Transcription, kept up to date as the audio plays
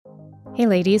Hey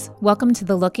ladies, welcome to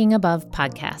the Looking Above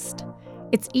podcast.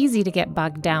 It's easy to get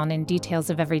bogged down in details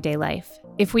of everyday life.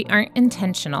 If we aren't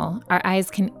intentional, our eyes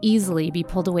can easily be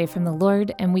pulled away from the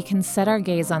Lord and we can set our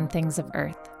gaze on things of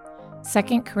earth.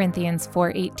 2 Corinthians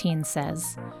 4:18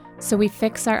 says, "So we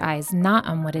fix our eyes not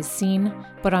on what is seen,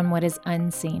 but on what is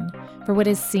unseen. For what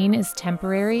is seen is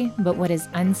temporary, but what is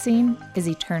unseen is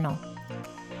eternal."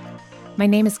 My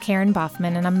name is Karen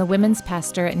Boffman, and I'm the women's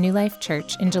pastor at New Life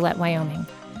Church in Gillette, Wyoming.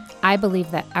 I believe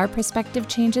that our perspective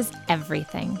changes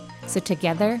everything, so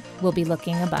together we'll be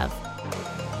looking above.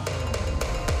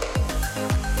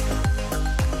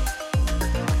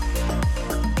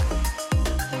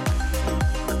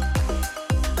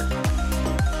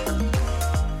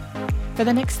 For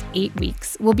the next 8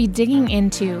 weeks, we'll be digging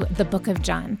into the book of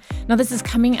John. Now, this is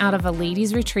coming out of a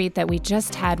ladies' retreat that we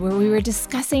just had where we were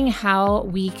discussing how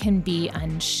we can be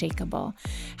unshakable,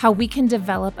 how we can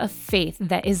develop a faith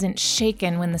that isn't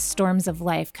shaken when the storms of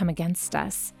life come against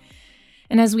us.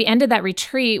 And as we ended that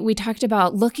retreat, we talked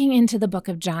about looking into the book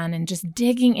of John and just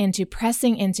digging into,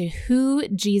 pressing into who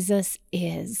Jesus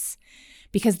is.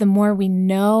 Because the more we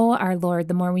know our Lord,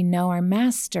 the more we know our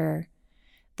Master,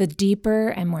 the deeper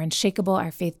and more unshakable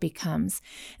our faith becomes.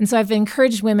 And so I've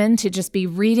encouraged women to just be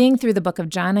reading through the book of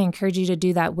John. I encourage you to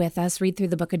do that with us. Read through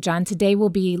the book of John. Today we'll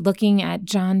be looking at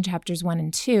John chapters 1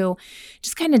 and 2,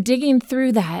 just kind of digging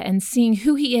through that and seeing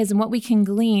who he is and what we can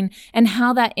glean and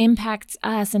how that impacts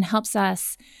us and helps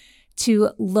us to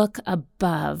look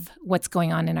above what's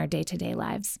going on in our day-to-day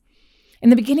lives.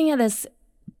 In the beginning of this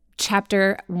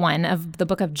chapter 1 of the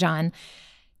book of John,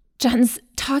 John's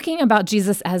talking about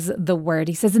Jesus as the Word.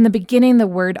 He says, in the beginning, the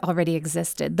Word already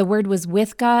existed. The Word was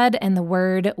with God, and the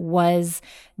Word was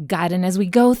God. And as we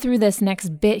go through this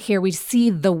next bit here, we see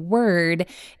the Word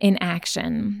in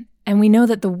action. And we know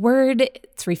that the Word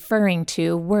it's referring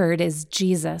to, Word, is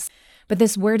Jesus. But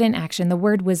this Word in action, the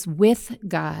Word was with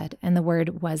God, and the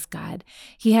Word was God.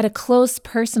 He had a close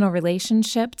personal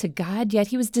relationship to God, yet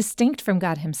he was distinct from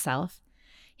God himself.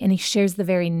 And he shares the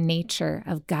very nature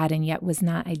of God and yet was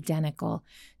not identical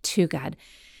to God.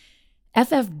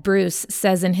 F.F. Bruce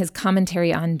says in his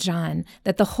commentary on John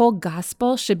that the whole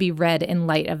gospel should be read in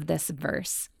light of this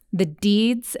verse. The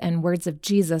deeds and words of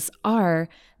Jesus are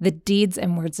the deeds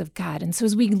and words of God. And so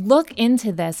as we look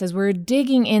into this, as we're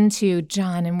digging into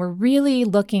John and we're really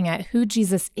looking at who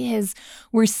Jesus is,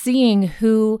 we're seeing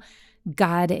who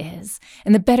God is.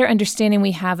 And the better understanding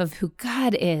we have of who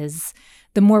God is,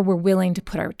 the more we're willing to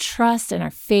put our trust and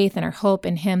our faith and our hope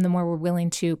in him, the more we're willing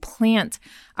to plant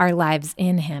our lives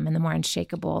in him, and the more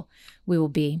unshakable we will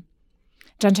be.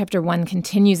 John chapter 1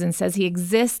 continues and says he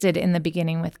existed in the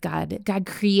beginning with God. God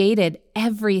created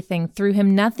everything through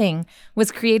him. Nothing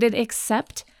was created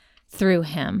except through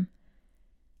him.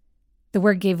 The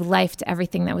Word gave life to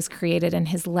everything that was created, and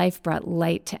his life brought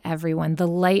light to everyone. The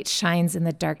light shines in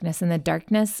the darkness, and the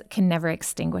darkness can never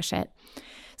extinguish it.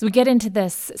 So we get into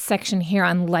this section here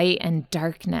on light and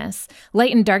darkness.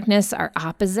 Light and darkness are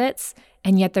opposites,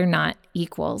 and yet they're not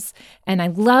equals. And I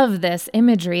love this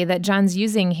imagery that John's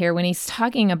using here when he's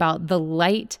talking about the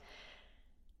light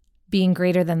being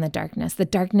greater than the darkness. The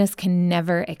darkness can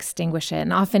never extinguish it.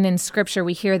 And often in Scripture,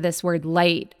 we hear this word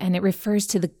light, and it refers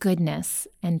to the goodness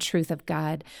and truth of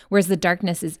God, whereas the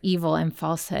darkness is evil and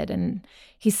falsehood. And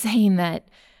he's saying that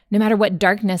no matter what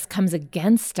darkness comes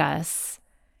against us,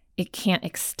 it can't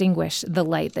extinguish the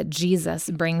light that Jesus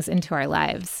brings into our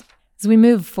lives. As we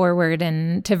move forward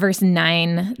and to verse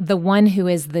 9, the one who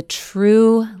is the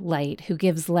true light, who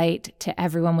gives light to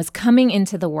everyone, was coming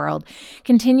into the world,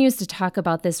 continues to talk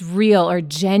about this real or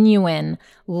genuine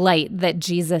light that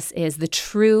Jesus is, the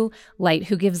true light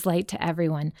who gives light to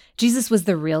everyone. Jesus was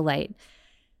the real light.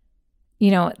 You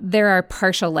know, there are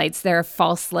partial lights, there are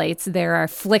false lights, there are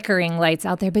flickering lights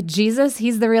out there, but Jesus,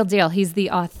 he's the real deal. He's the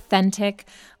authentic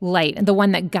light, the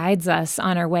one that guides us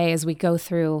on our way as we go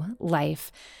through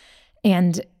life.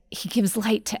 And he gives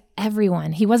light to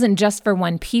everyone. He wasn't just for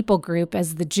one people group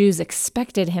as the Jews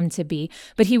expected him to be,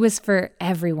 but he was for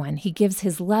everyone. He gives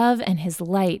his love and his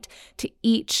light to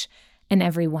each and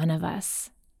every one of us.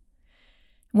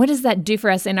 What does that do for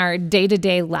us in our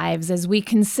day-to-day lives as we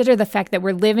consider the fact that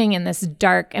we're living in this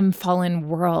dark and fallen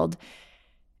world?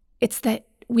 It's that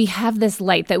we have this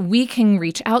light that we can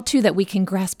reach out to, that we can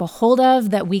grasp a hold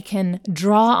of, that we can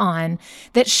draw on,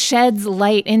 that sheds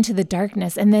light into the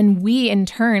darkness. And then we, in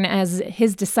turn, as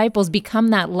his disciples, become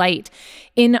that light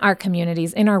in our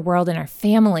communities, in our world, in our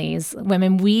families,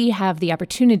 when we have the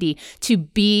opportunity to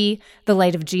be the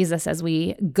light of Jesus as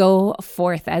we go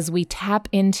forth, as we tap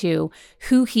into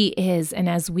who he is, and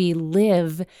as we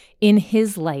live in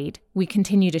his light, we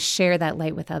continue to share that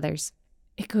light with others.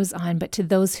 it goes on, but to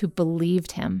those who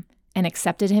believed him and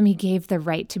accepted him, he gave the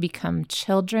right to become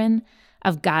children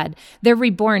of God. They're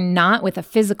reborn not with a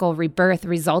physical rebirth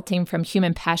resulting from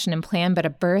human passion and plan, but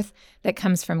a birth that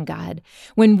comes from God.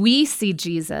 When we see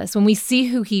Jesus, when we see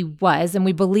who he was, and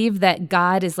we believe that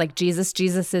God is like Jesus,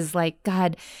 Jesus is like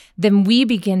God, then we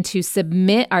begin to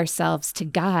submit ourselves to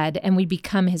God and we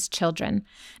become his children.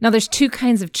 Now, there's two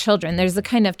kinds of children. There's the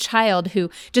kind of child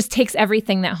who just takes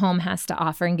everything that home has to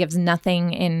offer and gives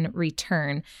nothing in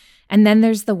return. And then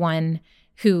there's the one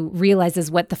who realizes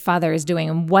what the Father is doing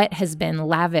and what has been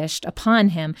lavished upon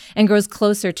him and grows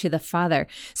closer to the Father.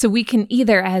 So we can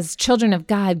either, as children of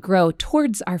God, grow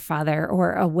towards our Father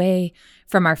or away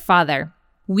from our Father.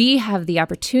 We have the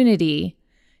opportunity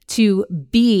to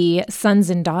be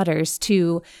sons and daughters,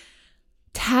 to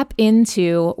tap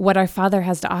into what our Father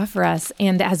has to offer us,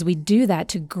 and as we do that,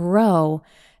 to grow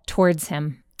towards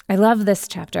him. I love this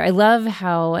chapter. I love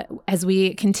how, as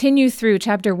we continue through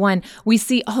chapter 1, we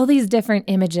see all these different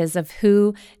images of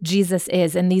who Jesus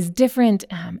is and these different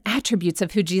attributes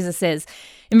of who Jesus is.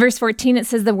 In verse 14, it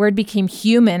says, "The Word became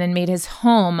human and made his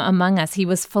home among us. He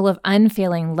was full of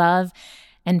unfailing love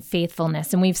and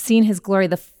faithfulness." And we've seen his glory,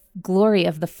 the glory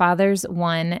of the Father's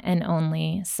one and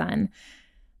only Son.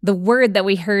 The Word that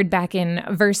we heard back in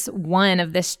verse 1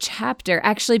 of this chapter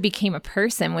actually became a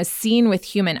person, was seen with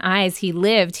human eyes. He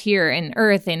lived here in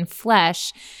earth, in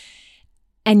flesh,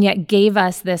 and yet gave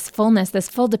us this fullness, this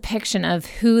full depiction of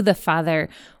who the Father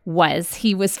was.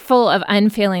 He was full of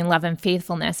unfailing love and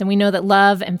faithfulness. And we know that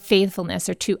love and faithfulness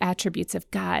are two attributes of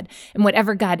God. And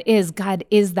whatever God is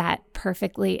that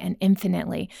perfectly and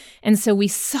infinitely. And so we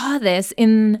saw this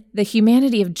in the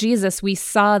humanity of Jesus. We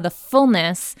saw the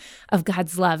fullness of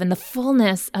God's love and the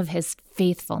fullness of his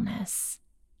faithfulness.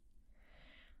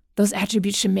 Those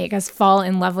attributes should make us fall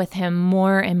in love with him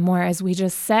more and more as we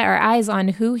just set our eyes on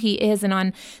who he is and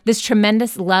on this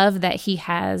tremendous love that he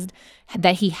had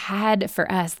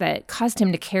for us, that caused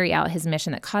him to carry out his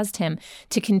mission, that caused him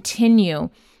to continue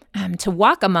to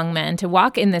walk among men, to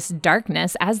walk in this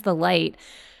darkness as the light.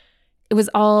 It was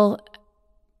all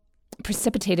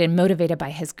precipitated and motivated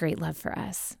by his great love for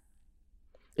us.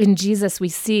 In Jesus, we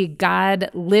see God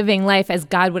living life as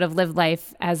God would have lived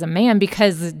life as a man,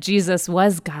 because Jesus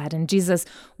was God and Jesus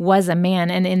was a man.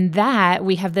 And in that,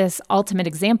 we have this ultimate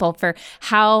example for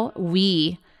how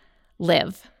we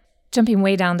live. Jumping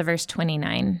way down to verse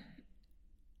 29,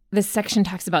 this section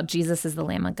talks about Jesus as the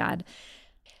Lamb of God.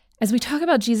 As we talk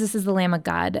about Jesus as the Lamb of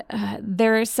God,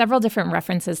 there are several different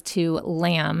references to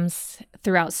lambs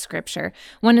throughout Scripture.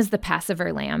 One is the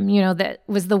Passover lamb, that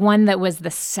was the one that was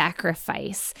the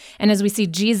sacrifice. And as we see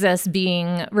Jesus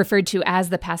being referred to as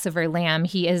the Passover lamb,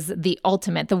 he is the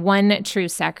ultimate, the one true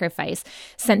sacrifice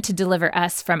sent to deliver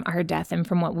us from our death and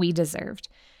from what we deserved.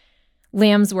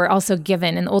 Lambs were also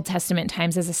given in Old Testament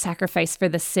times as a sacrifice for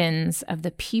the sins of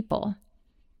the people.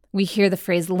 We hear the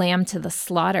phrase lamb to the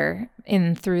slaughter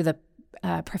through the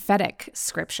prophetic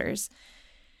scriptures.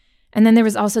 And then there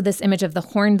was also this image of the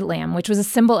horned lamb, which was a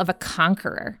symbol of a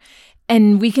conqueror.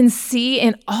 And we can see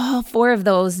in all four of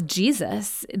those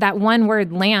Jesus. That one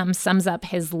word lamb sums up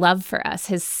his love for us,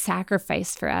 his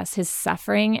sacrifice for us, his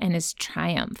suffering and his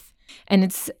triumph. And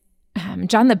it's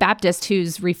John the Baptist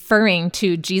who's referring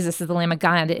to Jesus as the Lamb of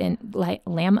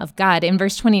God. In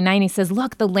verse 29, he says,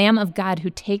 "Look, the Lamb of God who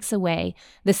takes away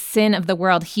the sin of the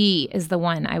world. He is the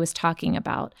one I was talking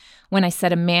about when I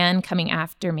said, a man coming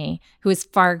after me who is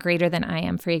far greater than I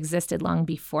am, for he existed long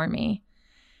before me."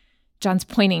 John's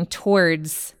pointing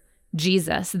towards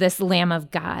Jesus, this Lamb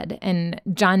of God. And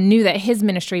John knew that his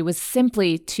ministry was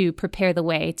simply to prepare the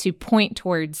way, to point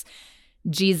towards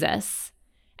Jesus.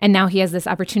 And now he has this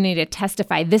opportunity to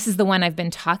testify. This is the one I've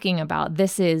been talking about.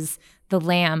 This is the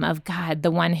Lamb of God, the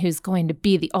one who's going to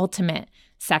be the ultimate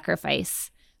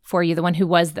sacrifice for you, the one who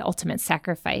was the ultimate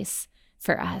sacrifice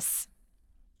for us.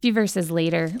 A few verses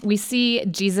later, we see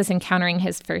Jesus encountering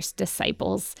his first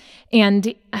disciples.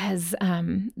 And as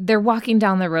they're walking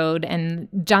down the road, and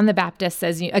John the Baptist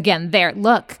says, again,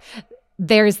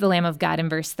 there's the Lamb of God in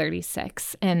verse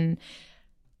 36. And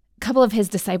couple of his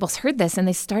disciples heard this and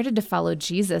they started to follow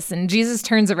Jesus. And Jesus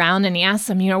turns around and he asks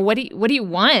them, what do you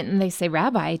want? And they say,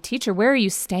 "Rabbi, teacher, where are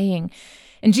you staying?"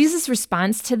 And Jesus'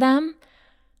 response to them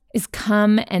is,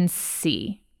 "Come and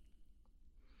see."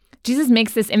 Jesus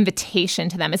makes this invitation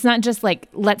to them. It's not just like,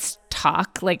 let's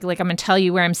talk, like I'm going to tell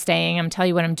you where I'm staying, I'm going to tell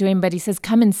you what I'm doing, but he says,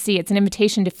 come and see. It's an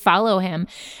invitation to follow him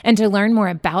and to learn more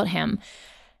about him.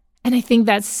 And I think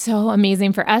that's so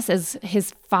amazing for us as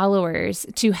his followers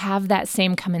to have that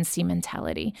same come and see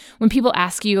mentality. When people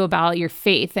ask you about your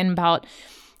faith and about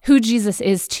who Jesus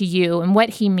is to you and what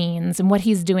he means and what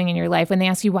he's doing in your life, when they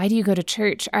ask you, why do you go to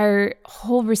church? Our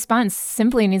whole response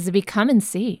simply needs to be, come and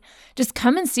see. Just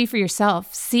come and see for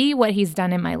yourself. See what he's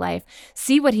done in my life.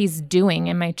 See what he's doing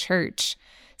in my church.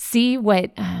 See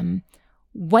what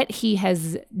he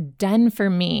has done for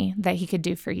me that he could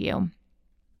do for you.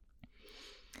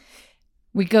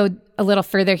 We go a little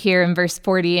further here in verse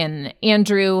 40, and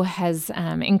Andrew has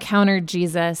encountered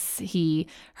Jesus. He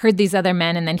heard these other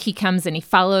men, and then he comes and he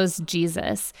follows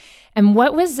Jesus. And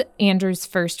what was Andrew's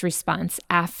first response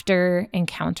after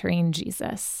encountering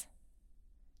Jesus?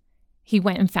 He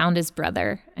went and found his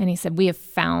brother, and he said, we have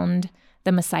found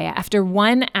the Messiah. After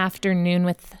one afternoon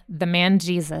with the man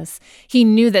Jesus, he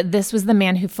knew that this was the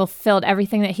man who fulfilled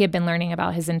everything that he had been learning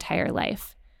about his entire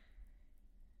life.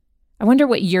 I wonder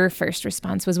what your first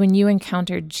response was when you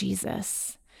encountered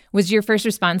Jesus. Was your first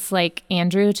response like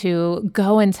Andrew, to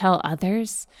go and tell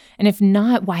others? And if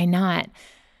not, why not?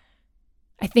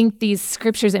 I think these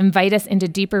scriptures invite us into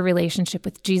deeper relationship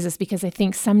with Jesus, because I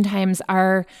think sometimes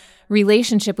our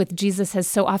relationship with Jesus has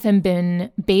so often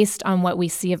been based on what we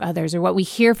see of others, or what we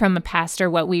hear from a pastor,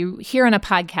 what we hear on a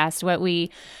podcast, what we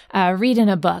read in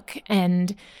a book.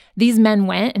 And these men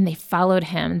went and they followed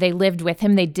him. They lived with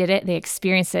him. They did it. They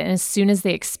experienced it. And as soon as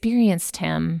they experienced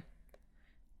him,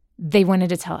 they wanted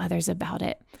to tell others about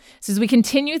it. So as we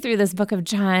continue through this book of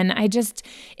John, I just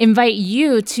invite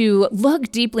you to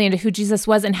look deeply into who Jesus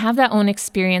was and have that own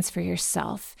experience for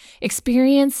yourself.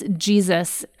 Experience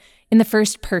Jesus in the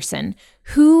first person.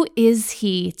 Who is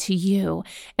he to you?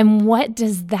 And what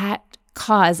does that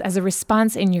cause as a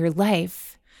response in your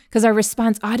life? Because our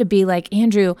response ought to be like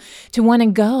Andrew, to want to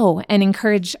go and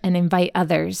encourage and invite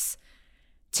others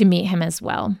to meet him as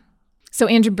well. So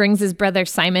Andrew brings his brother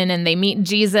Simon, and they meet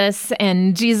Jesus,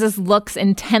 and Jesus looks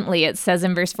intently, it says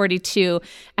in verse 42,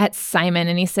 at Simon,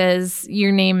 and he says,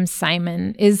 your name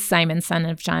Simon is Simon, son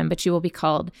of John, but you will be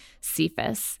called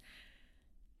Cephas.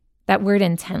 That word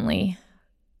intently,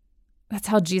 that's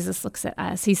how Jesus looks at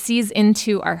us. He sees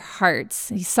into our hearts.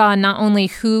 He saw not only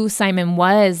who Simon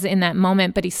was in that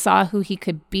moment, but he saw who he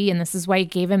could be. And this is why he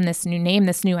gave him this new name,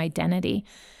 this new identity.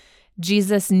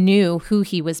 Jesus knew who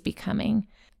he was becoming.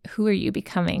 Who are you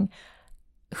becoming?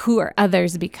 Who are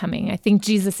others becoming? I think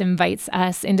Jesus invites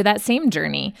us into that same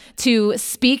journey to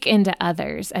speak into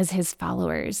others as his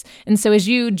followers. And so as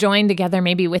you join together,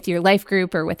 maybe with your life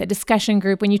group or with a discussion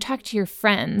group, when you talk to your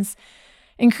friends,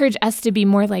 encourage us to be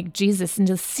more like Jesus and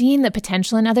just seeing the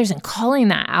potential in others and calling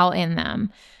that out in them.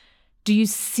 Do you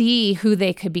see who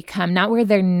they could become? Not where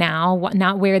they're now,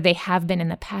 not where they have been in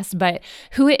the past, but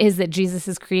who it is that Jesus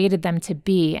has created them to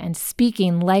be, and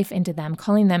speaking life into them,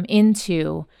 calling them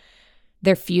into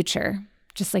their future,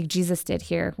 just like Jesus did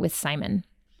here with Simon.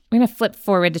 We're going to flip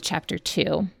forward to chapter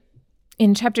 2.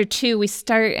 In chapter 2, we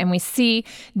start and we see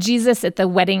Jesus at the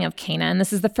wedding of Cana. And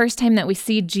this is the first time that we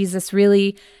see Jesus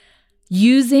really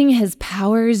using his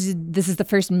powers. This is the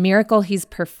first miracle he's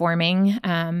performing.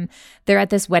 They're at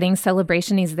this wedding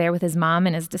celebration. He's there with his mom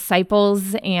and his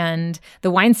disciples, and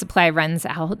the wine supply runs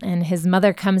out, and his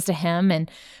mother comes to him and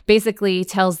basically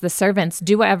tells the servants,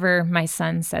 do whatever my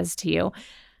son says to you.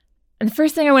 And the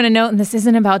first thing I want to note, and this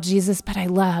isn't about Jesus, but I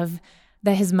love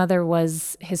that his mother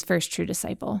was his first true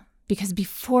disciple. Because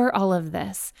before all of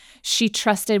this, she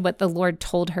trusted what the Lord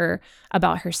told her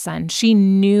about her son. She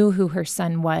knew who her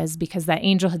son was because that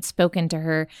angel had spoken to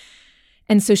her.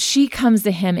 And so she comes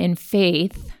to him in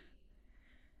faith,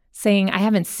 saying, I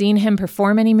haven't seen him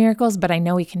perform any miracles, but I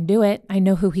know he can do it. I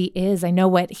know who he is. I know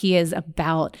what he is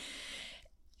about.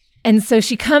 And so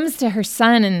she comes to her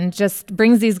son and just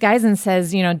brings these guys and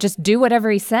says, just do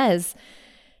whatever he says.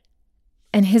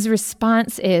 And his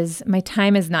response is, my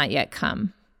time has not yet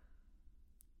come.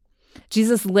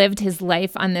 Jesus lived his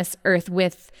life on this earth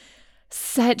with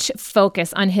such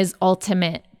focus on his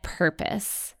ultimate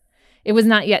purpose. It was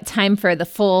not yet time for the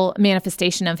full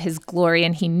manifestation of his glory,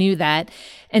 and he knew that.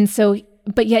 And so,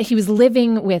 but yet he was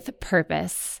living with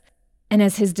purpose. And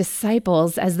as his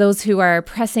disciples, as those who are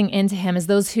pressing into him, as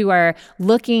those who are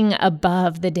looking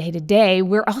above the day-to-day,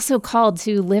 we're also called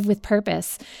to live with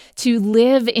purpose, to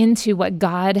live into what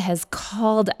God has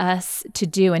called us to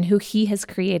do and who he has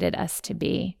created us to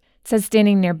be. It says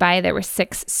standing nearby, there were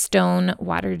 6 stone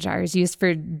water jars used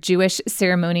for Jewish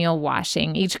ceremonial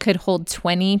washing. Each could hold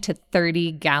 20 to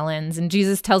 30 gallons. And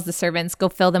Jesus tells the servants, go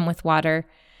fill them with water.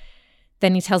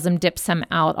 Then he tells them, dip some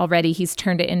out. Already he's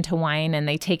turned it into wine, and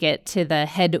they take it to the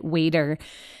head waiter.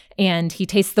 And he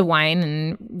tastes the wine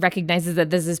and recognizes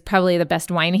that this is probably the best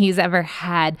wine he's ever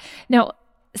had. Now,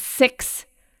 6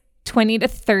 20 to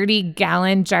 30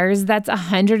 gallon jars. That's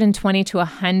 120 to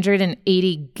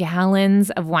 180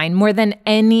 gallons of wine, more than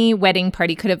any wedding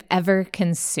party could have ever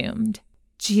consumed.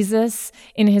 Jesus,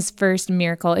 in his first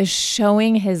miracle, is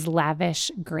showing his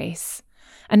lavish grace.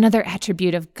 Another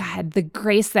attribute of God, the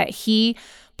grace that he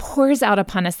pours out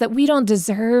upon us that we don't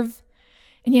deserve,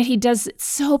 and yet he does it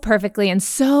so perfectly and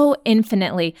so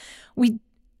infinitely. We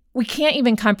can't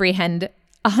even comprehend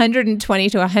 120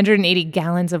 to 180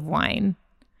 gallons of wine.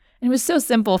 And it was so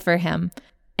simple for him.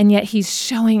 And yet he's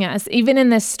showing us, even in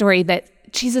this story,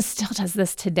 that Jesus still does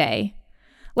this today.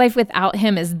 Life without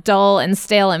him is dull and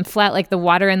stale and flat like the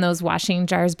water in those washing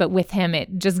jars, but with him,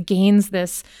 it just gains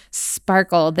this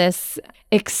sparkle, this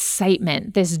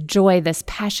excitement, this joy, this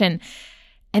passion,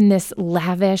 and this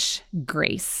lavish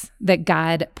grace that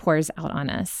God pours out on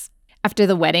us. After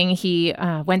the wedding, he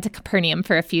went to Capernaum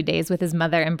for a few days with his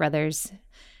mother and brothers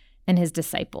and his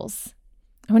disciples.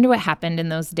 I wonder what happened in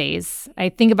those days. I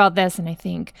think about this and I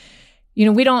think,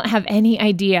 we don't have any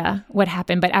idea what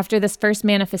happened, but after this first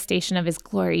manifestation of his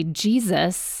glory,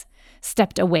 Jesus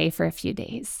stepped away for a few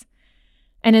days.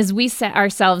 And as we set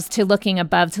ourselves to looking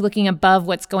above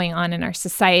what's going on in our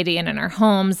society and in our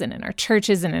homes and in our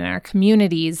churches and in our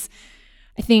communities,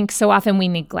 I think so often we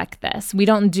neglect this. We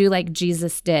don't do like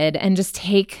Jesus did and just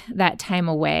take that time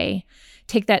away.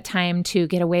 Take that time to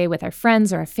get away with our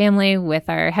friends or our family, with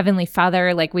our Heavenly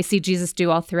Father, like we see Jesus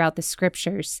do all throughout the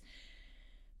scriptures.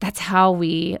 That's how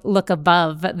we look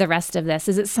above the rest of this,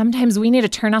 is that sometimes we need to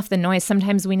turn off the noise.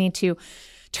 Sometimes we need to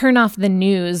turn off the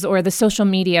news or the social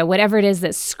media, whatever it is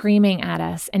that's screaming at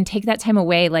us, and take that time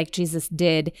away like Jesus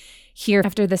did here.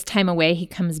 After this time away, he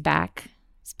comes back.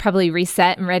 He's probably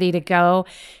reset and ready to go.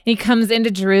 He comes into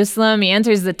Jerusalem. He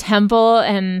enters the temple,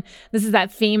 and this is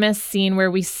that famous scene where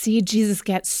we see Jesus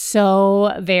get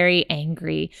so very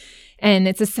angry. And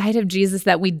it's a side of Jesus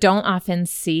that we don't often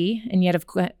see. And yet,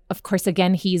 of course,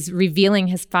 again, he's revealing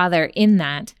his Father in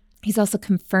that. He's also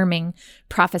confirming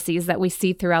prophecies that we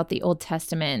see throughout the Old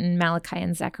Testament in Malachi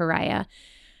and Zechariah,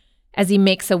 as he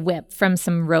makes a whip from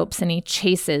some ropes and he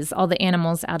chases all the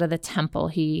animals out of the temple.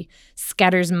 He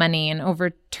scatters money and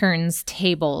overturns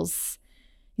tables.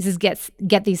 He says,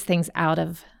 get these things out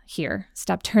of here.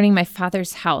 Stop turning my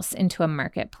Father's house into a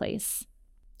marketplace.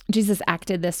 Jesus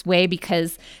acted this way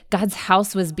because God's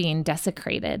house was being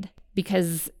desecrated,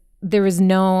 because there was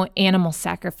no animal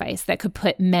sacrifice that could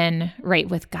put men right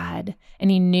with God.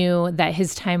 And he knew that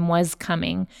his time was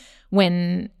coming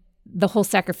when the whole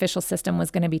sacrificial system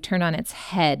was going to be turned on its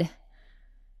head.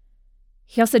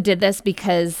 He also did this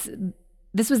because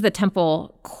this was the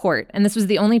temple court, and this was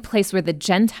the only place where the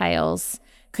Gentiles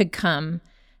could come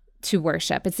to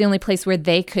worship. It's the only place where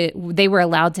they were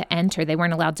allowed to enter. They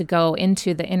weren't allowed to go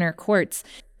into the inner courts.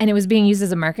 And it was being used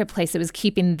as a marketplace. It was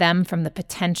keeping them from the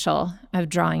potential of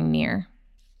drawing near.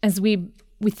 As we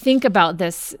think about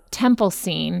this temple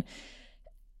scene,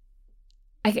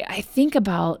 I think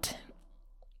about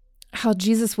how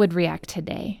Jesus would react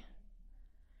today.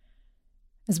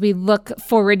 As we look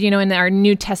forward, in our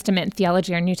New Testament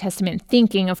theology, our New Testament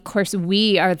thinking, of course,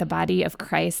 we are the body of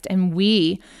Christ, and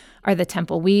we are the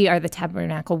temple. We are the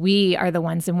tabernacle. We are the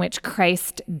ones in which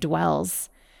Christ dwells.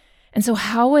 And so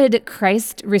how would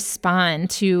Christ respond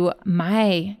to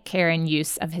my care and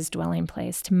use of his dwelling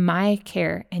place, to my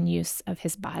care and use of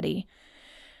his body?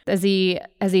 As he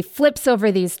flips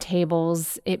over these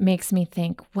tables, it makes me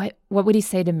think, what would he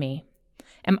say to me?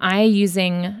 Am I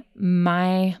using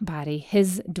my body,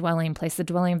 his dwelling place, the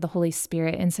dwelling of the Holy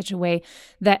Spirit, in such a way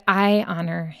that I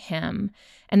honor him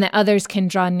and that others can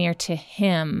draw near to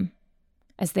him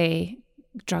as they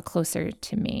draw closer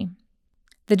to me?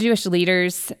 The Jewish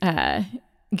leaders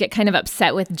get kind of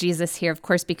upset with Jesus here, of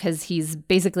course, because he's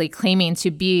basically claiming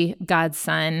to be God's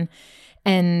son.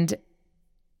 And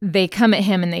they come at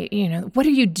him and they, what are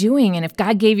you doing? And if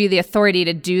God gave you the authority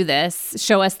to do this,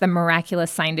 show us the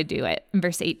miraculous sign to do it. In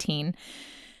verse 18,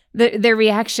 their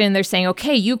reaction, they're saying,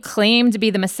 okay, you claim to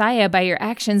be the Messiah by your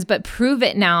actions, but prove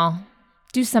it now.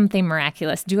 Do something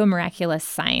miraculous. Do a miraculous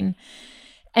sign.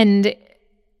 And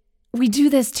we do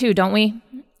this too, don't we?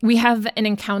 We have an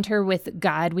encounter with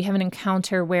God. We have an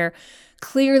encounter where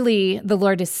clearly the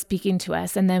Lord is speaking to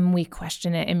us, and then we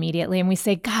question it immediately. And we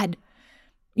say, God,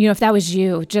 if that was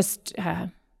you, just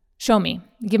show me,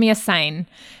 give me a sign.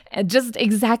 Just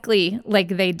exactly like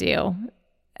they do.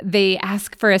 They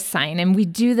ask for a sign, and we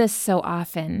do this so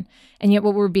often. And yet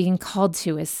what we're being called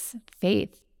to is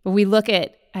faith. But we look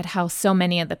at how so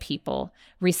many of the people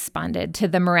responded to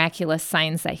the miraculous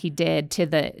signs that he did,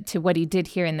 to what he did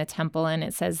here in the temple. And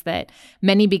it says that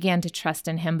many began to trust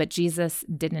in him, but Jesus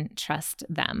didn't trust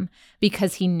them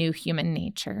because he knew human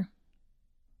nature.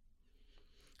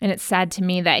 And it's sad to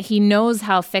me that he knows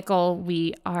how fickle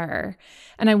we are.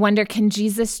 And I wonder, can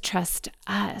Jesus trust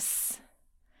us?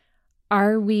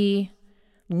 Are we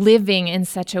living in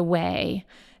such a way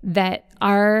that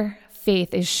our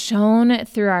faith is shown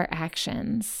through our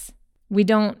actions? We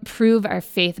don't prove our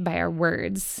faith by our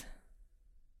words.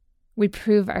 We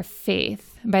prove our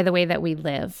faith by the way that we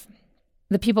live.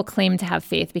 The people claimed to have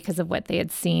faith because of what they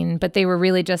had seen, but they were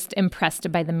really just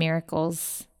impressed by the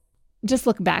miracles. Just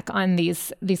look back on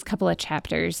these couple of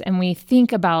chapters and we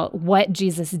think about what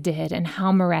Jesus did and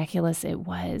how miraculous it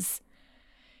was.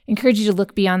 I encourage you to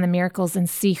look beyond the miracles and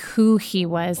see who he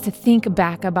was, to think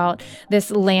back about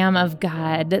this Lamb of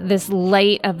God, this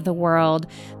light of the world,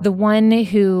 the one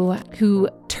who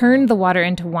turned the water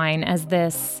into wine as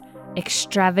this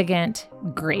extravagant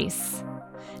grace.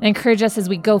 I encourage us as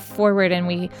we go forward and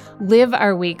we live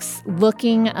our weeks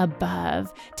looking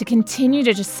above to continue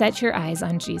to just set your eyes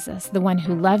on Jesus, the one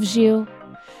who loves you,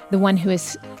 the one who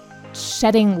is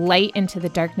shedding light into the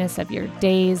darkness of your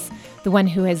days, the one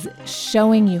who is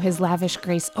showing you his lavish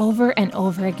grace over and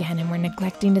over again, and we're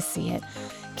neglecting to see it.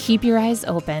 Keep your eyes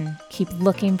open, keep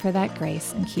looking for that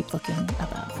grace, and keep looking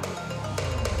above.